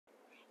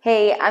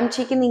Hey, I'm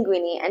Chicken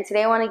Linguini, and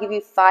today I want to give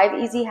you 5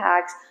 easy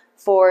hacks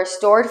for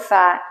stored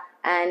fat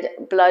and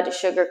blood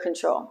sugar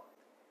control.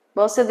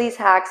 Most of these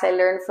hacks I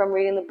learned from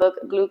reading the book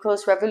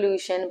Glucose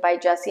Revolution by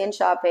Jessie and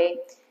Shape.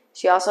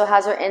 She also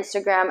has her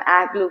Instagram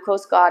at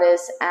Glucose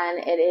Goddess, and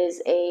it is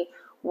a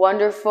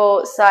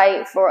wonderful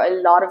site for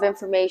a lot of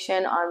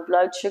information on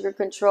blood sugar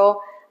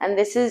control. And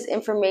this is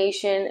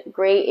information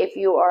great if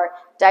you are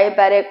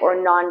diabetic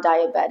or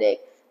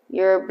non-diabetic.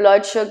 Your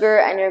blood sugar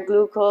and your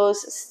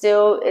glucose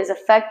still is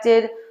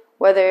affected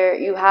whether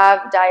you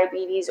have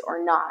diabetes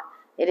or not.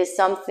 It is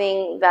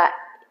something that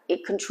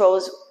it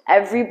controls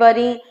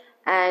everybody,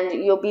 and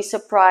you'll be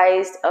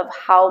surprised of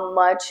how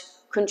much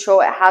control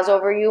it has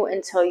over you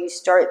until you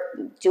start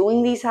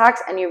doing these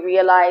hacks and you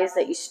realize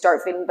that you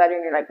start feeling better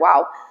and you're like,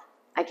 wow,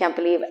 I can't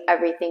believe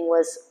everything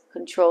was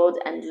controlled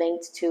and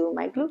linked to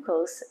my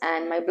glucose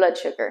and my blood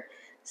sugar.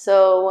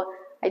 So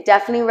I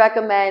definitely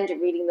recommend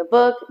reading the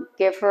book,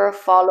 give her a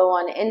follow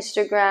on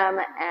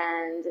Instagram,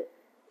 and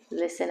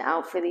listen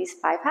out for these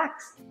 5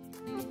 hacks.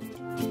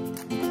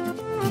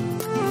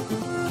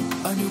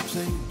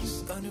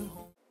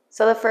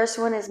 So the first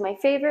one is my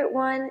favorite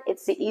one.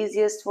 It's the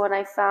easiest one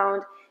I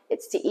found.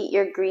 It's to eat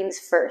your greens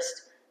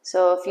first.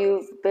 So if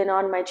you've been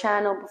on my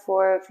channel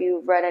before, if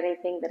you've read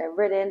anything that I've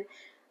written,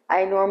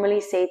 I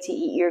normally say to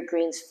eat your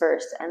greens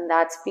first. And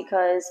that's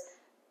because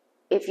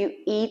if you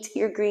eat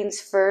your greens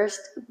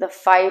first, the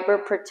fiber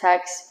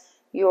protects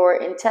your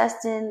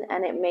intestine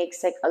and it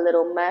makes like a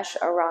little mesh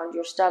around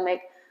your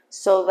stomach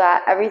so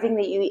that everything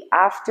that you eat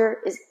after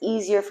is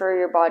easier for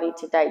your body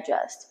to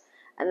digest.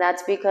 And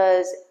that's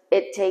because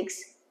it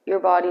takes your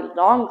body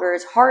longer,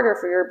 it's harder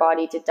for your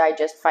body to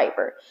digest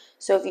fiber.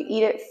 So if you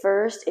eat it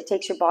first, it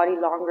takes your body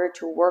longer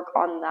to work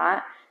on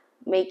that,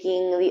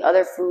 making the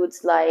other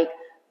foods like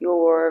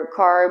your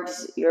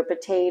carbs, your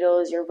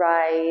potatoes, your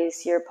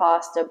rice, your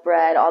pasta,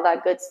 bread, all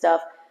that good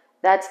stuff,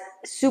 that's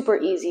super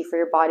easy for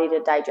your body to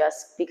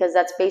digest because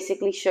that's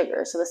basically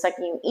sugar. So the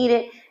second you eat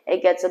it,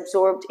 it gets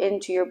absorbed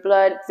into your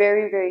blood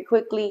very, very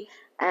quickly,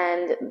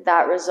 and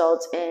that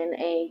results in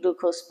a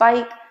glucose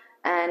spike,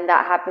 and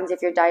that happens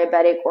if you're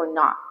diabetic or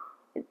not.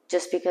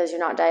 Just because you're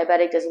not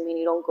diabetic doesn't mean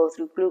you don't go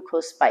through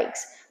glucose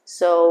spikes.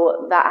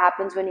 So that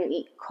happens when you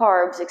eat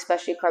carbs,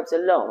 especially carbs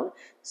alone.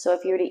 So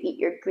if you were to eat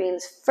your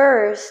greens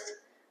first,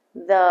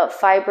 the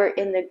fiber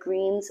in the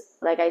greens,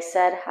 like I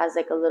said, has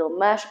like a little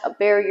mesh, a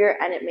barrier,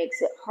 and it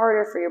makes it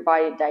harder for your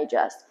body to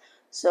digest.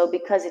 So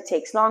because it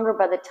takes longer,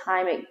 by the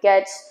time it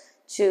gets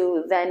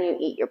to then you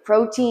eat your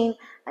protein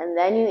and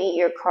then you eat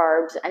your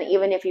carbs, and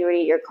even if you were to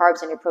eat your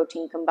carbs and your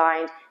protein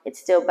combined, it's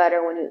still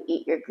better when you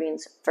eat your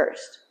greens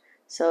first.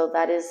 So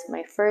that is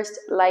my first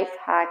life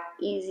hack,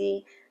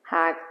 easy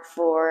hack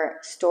for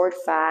stored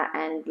fat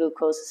and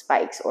glucose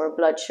spikes or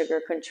blood sugar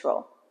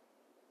control.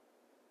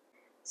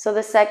 So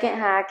the second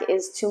hack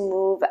is to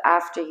move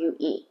after you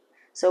eat.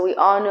 So we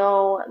all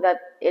know that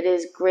it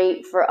is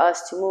great for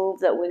us to move,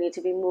 that we need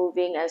to be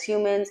moving as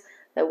humans,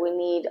 that we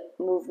need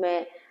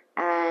movement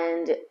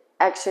and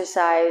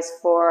exercise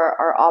for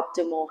our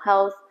optimal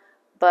health.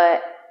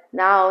 But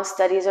now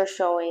studies are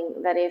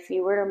showing that if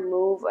you were to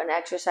move and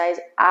exercise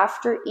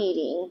after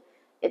eating,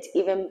 it's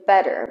even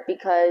better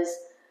because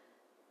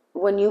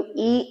when you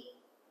eat,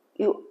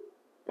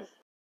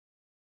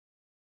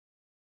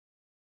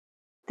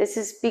 this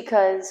is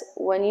because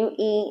when you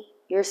eat,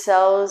 your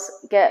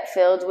cells get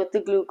filled with the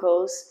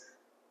glucose,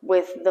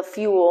 with the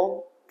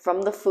fuel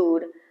from the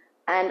food,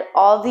 and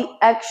all the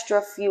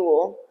extra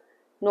fuel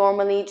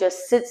normally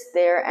just sits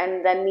there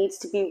and then needs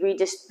to be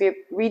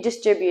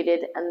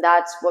redistributed, and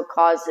that's what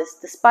causes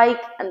the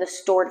spike and the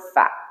stored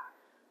fat.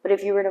 But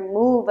if you were to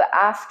move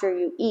after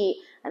you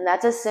eat, and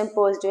that's as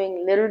simple as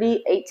doing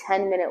literally a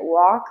 10-minute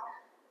walk,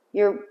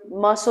 your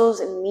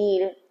muscles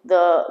need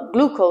the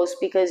glucose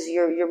because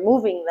you're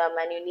moving them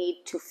and you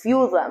need to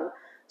fuel them.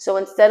 So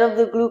instead of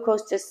the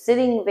glucose just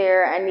sitting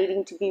there and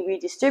needing to be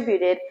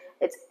redistributed,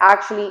 it's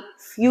actually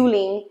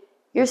fueling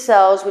your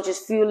cells, which is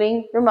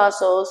fueling your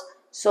muscles.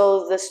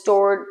 So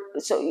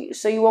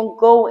you won't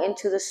go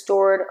into the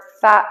stored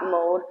fat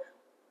mode.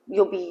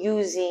 You'll be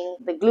using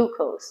the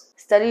glucose.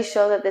 Studies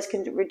show that this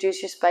can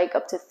reduce your spike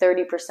up to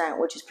 30%,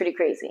 which is pretty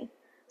crazy.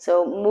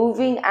 So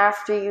moving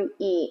after you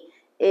eat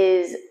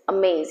is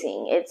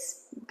amazing.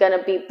 It's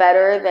gonna be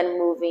better than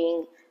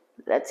moving,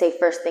 let's say,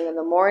 first thing in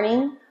the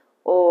morning,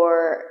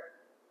 or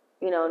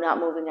not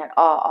moving at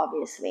all,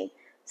 obviously.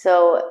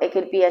 So it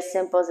could be as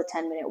simple as a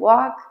 10-minute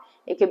walk.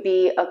 It could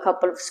be a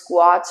couple of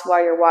squats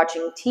while you're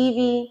watching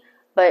TV,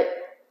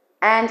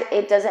 and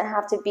it doesn't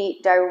have to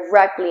be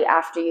directly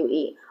after you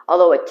eat,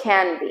 although it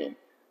can be.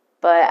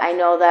 But I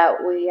know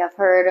that we have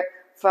heard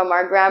from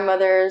our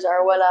grandmothers,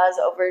 our abuelas,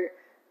 over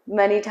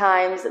many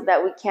times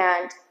that we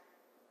can't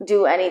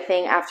do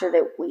anything after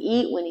that we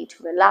eat. We need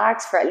to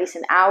relax for at least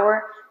an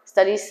hour.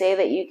 Studies say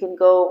that you can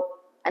go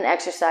and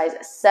exercise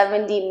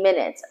 70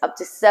 minutes, up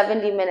to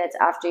 70 minutes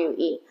after you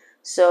eat.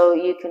 So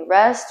you can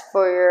rest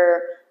for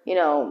your,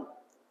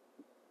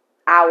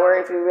 hour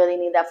if you really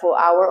need that full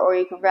hour, or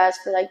you can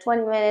rest for like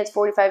 20 minutes,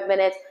 45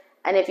 minutes.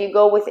 And if you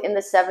go within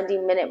the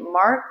 70-minute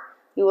mark,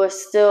 you will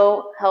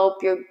still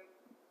help your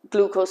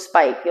glucose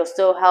spike. You'll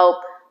still help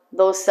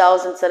those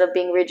cells, instead of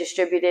being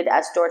redistributed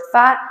as stored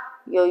fat,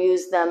 you'll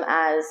use them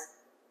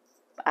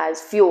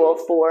as fuel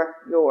for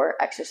your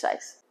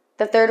exercise.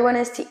 The third one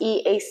is to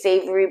eat a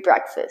savory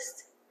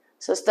breakfast.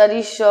 So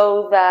studies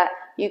show that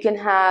you can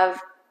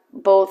have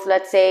both,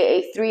 let's say,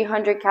 a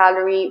 300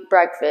 calorie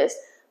breakfast,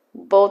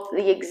 both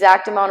the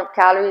exact amount of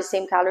calories,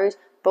 same calories,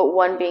 but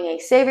one being a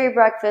savory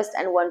breakfast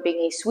and one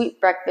being a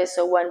sweet breakfast.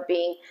 So one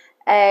being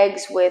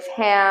eggs with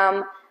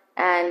ham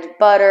and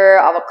butter,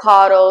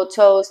 avocado,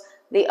 toast,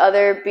 the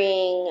other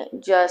being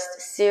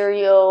just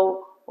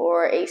cereal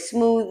or a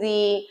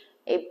smoothie,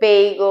 a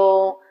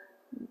bagel,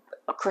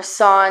 a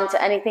croissant,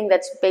 anything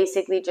that's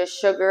basically just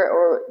sugar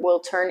or will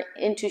turn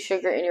into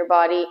sugar in your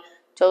body,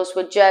 toast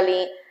with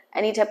jelly,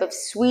 any type of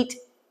sweet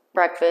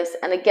breakfast.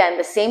 And again,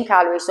 the same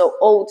calories, so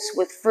oats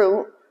with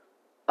fruit,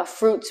 a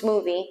fruit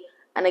smoothie,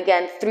 and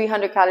again,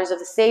 300 calories of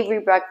the savory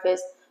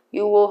breakfast.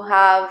 You will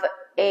have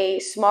a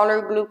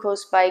smaller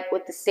glucose spike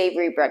with the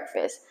savory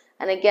breakfast.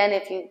 And again,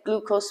 if you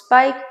glucose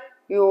spike,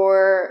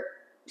 you're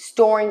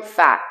storing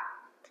fat.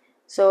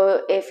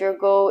 So if your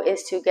goal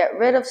is to get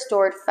rid of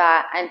stored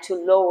fat and to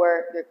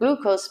lower your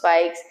glucose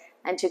spikes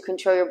and to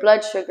control your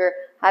blood sugar,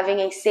 having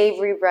a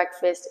savory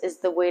breakfast is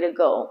the way to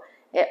go.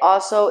 It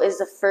also is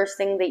the first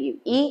thing that you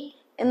eat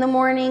in the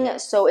morning,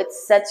 so it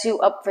sets you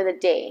up for the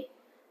day.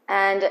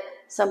 And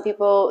some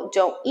people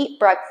don't eat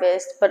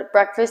breakfast, but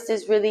breakfast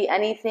is really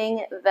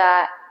anything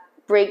that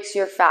breaks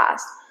your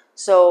fast.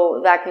 So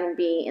that can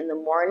be in the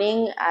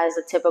morning as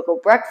a typical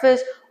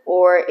breakfast,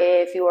 or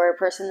if you are a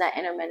person that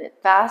intermittent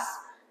fasts,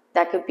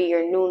 that could be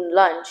your noon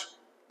lunch.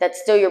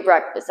 That's still your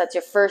breakfast. That's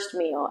your first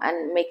meal,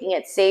 and making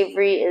it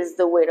savory is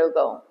the way to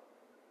go.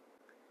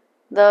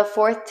 The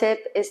fourth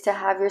tip is to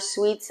have your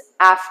sweets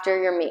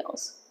after your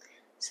meals.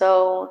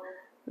 So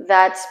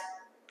that's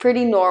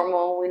pretty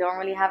normal. We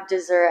normally have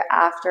dessert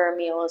after our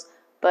meals,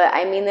 but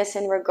I mean this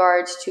in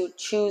regards to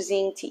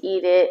choosing to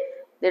eat it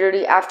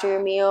literally after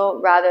your meal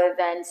rather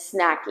than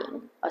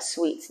snacking, a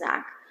sweet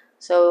snack.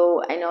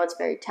 So I know it's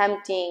very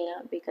tempting,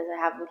 because I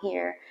have them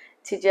here,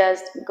 to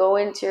just go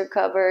into your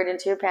cupboard,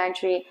 into your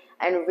pantry,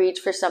 and reach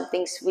for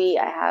something sweet.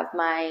 I have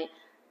my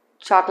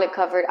chocolate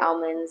covered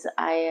almonds.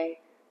 I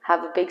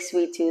have a big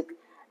sweet tooth,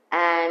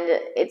 and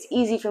it's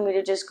easy for me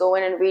to just go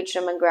in and reach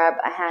them and grab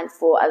a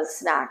handful as a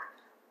snack.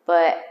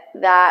 But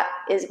that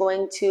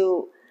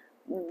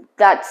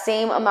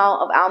same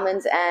amount of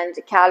almonds and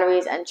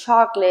calories and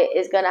chocolate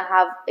is going to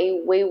have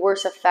a way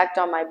worse effect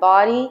on my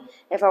body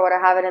if I were to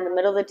have it in the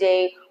middle of the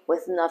day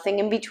with nothing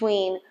in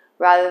between,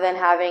 rather than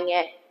having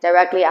it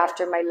directly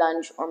after my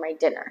lunch or my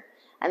dinner.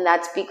 And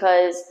that's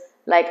because,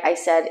 like I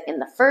said in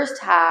the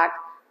first hack,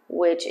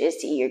 which is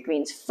to eat your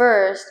greens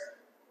first,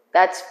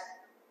 that's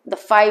the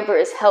fiber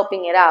is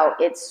helping it out.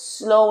 It's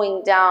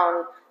slowing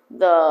down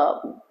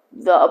the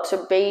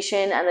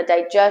absorption and the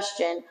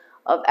digestion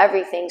of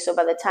everything. So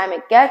by the time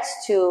it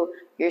gets to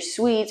your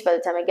sweets, by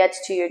the time it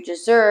gets to your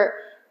dessert,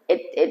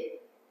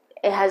 it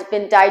has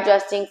been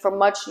digesting for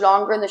much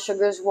longer, and the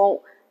sugars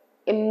won't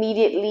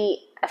immediately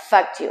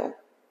affect you,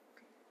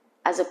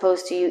 as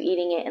opposed to you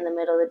eating it in the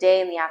middle of the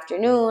day, in the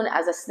afternoon,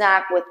 as a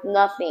snack with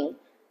nothing.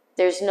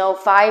 There's no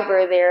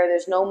fiber there,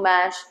 there's no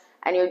mesh,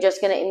 and you're just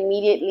going to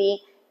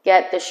immediately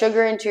get the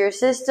sugar into your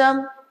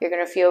system. You're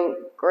going to feel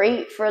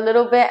great for a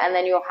little bit, and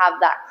then you'll have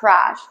that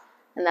crash.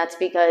 And that's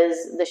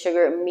because the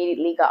sugar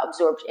immediately got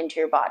absorbed into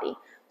your body.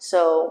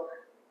 So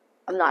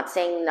I'm not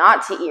saying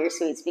not to eat your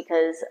sweets,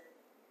 because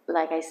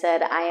like I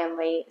said, I am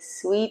a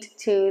sweet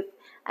tooth,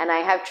 and I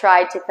have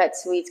tried to cut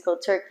sweets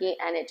cold turkey,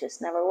 and it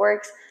just never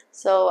works.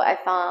 So I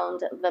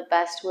found the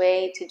best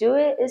way to do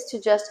it is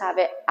to just have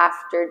it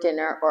after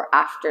dinner or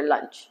after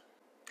lunch.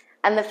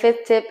 And the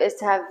fifth tip is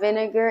to have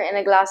vinegar in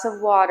a glass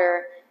of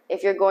water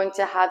if you're going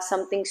to have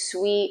something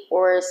sweet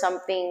or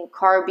something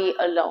carby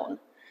alone.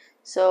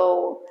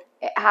 So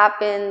it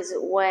happens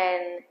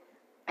when,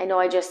 I know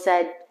I just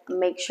said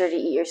make sure to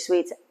eat your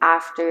sweets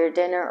after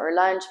dinner or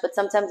lunch, but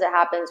sometimes it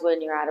happens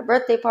when you're at a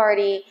birthday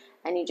party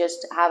and you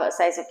just have a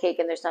slice of cake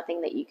and there's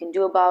nothing that you can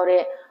do about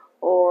it,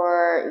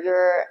 or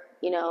you're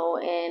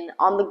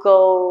on the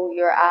go,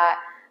 you're at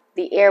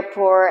the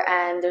airport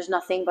and there's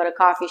nothing but a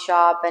coffee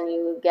shop and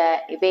you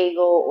get a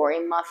bagel or a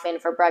muffin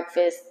for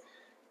breakfast.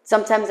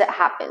 Sometimes it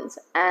happens,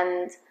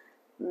 and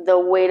the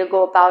way to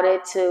go about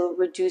it to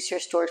reduce your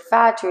stored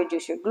fat, to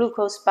reduce your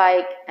glucose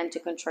spike, and to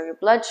control your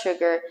blood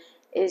sugar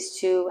is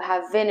to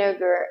have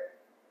vinegar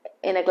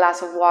in a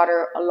glass of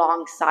water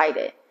alongside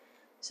it.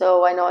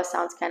 So I know it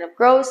sounds kind of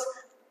gross,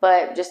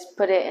 but just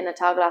put it in a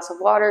tall glass of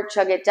water,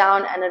 chug it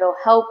down, and it'll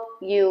help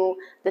you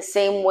the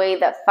same way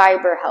that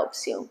fiber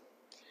helps you.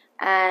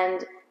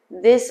 And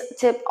this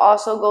tip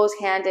also goes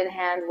hand in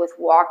hand with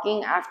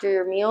walking after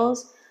your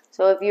meals.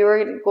 So if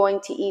you're going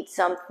to eat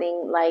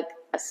something like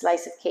a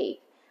slice of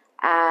cake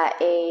at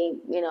a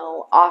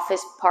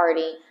office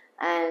party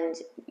and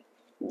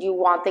you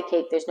want the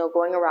cake, there's no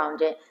going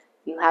around it,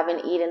 you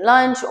haven't eaten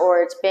lunch,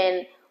 or it's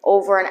been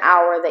over an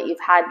hour that you've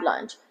had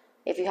lunch,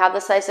 If you have the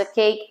slice of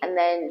cake and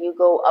then you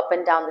go up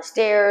and down the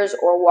stairs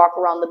or walk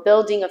around the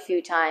building a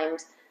few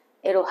times,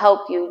 it'll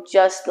help you,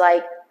 just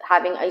like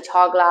having a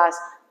tall glass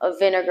of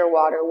vinegar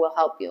water will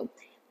help you.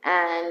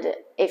 And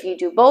if you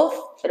do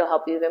both, it'll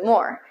help you even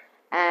more.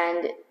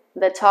 And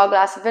the tall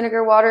glass of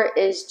vinegar water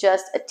is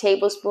just a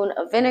tablespoon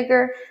of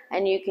vinegar,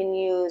 and you can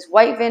use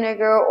white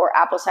vinegar or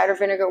apple cider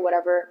vinegar,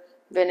 whatever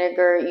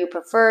vinegar you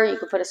prefer. You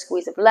could put a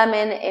squeeze of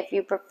lemon if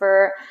you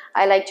prefer.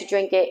 I like to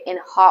drink it in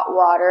hot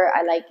water.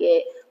 I like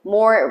it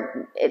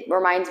more, it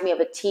reminds me of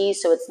a tea,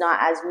 so it's not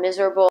as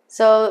miserable.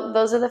 So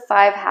those are the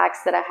 5 hacks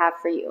that I have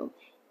for you.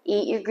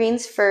 Eat your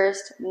greens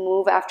first,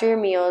 move after your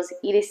meals,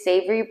 eat a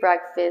savory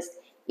breakfast,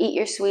 eat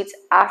your sweets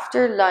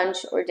after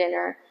lunch or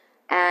dinner,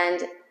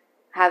 and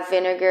have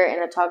vinegar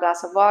in a tall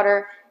glass of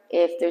water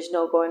if there's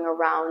no going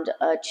around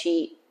a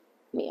cheat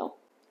meal.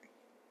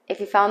 If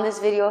you found this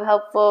video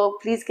helpful,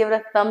 please give it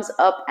a thumbs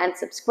up and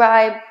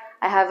subscribe.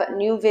 I have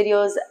new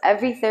videos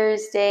every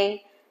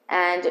Thursday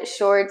and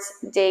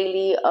shorts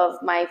daily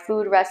of my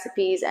food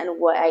recipes and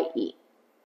what I eat.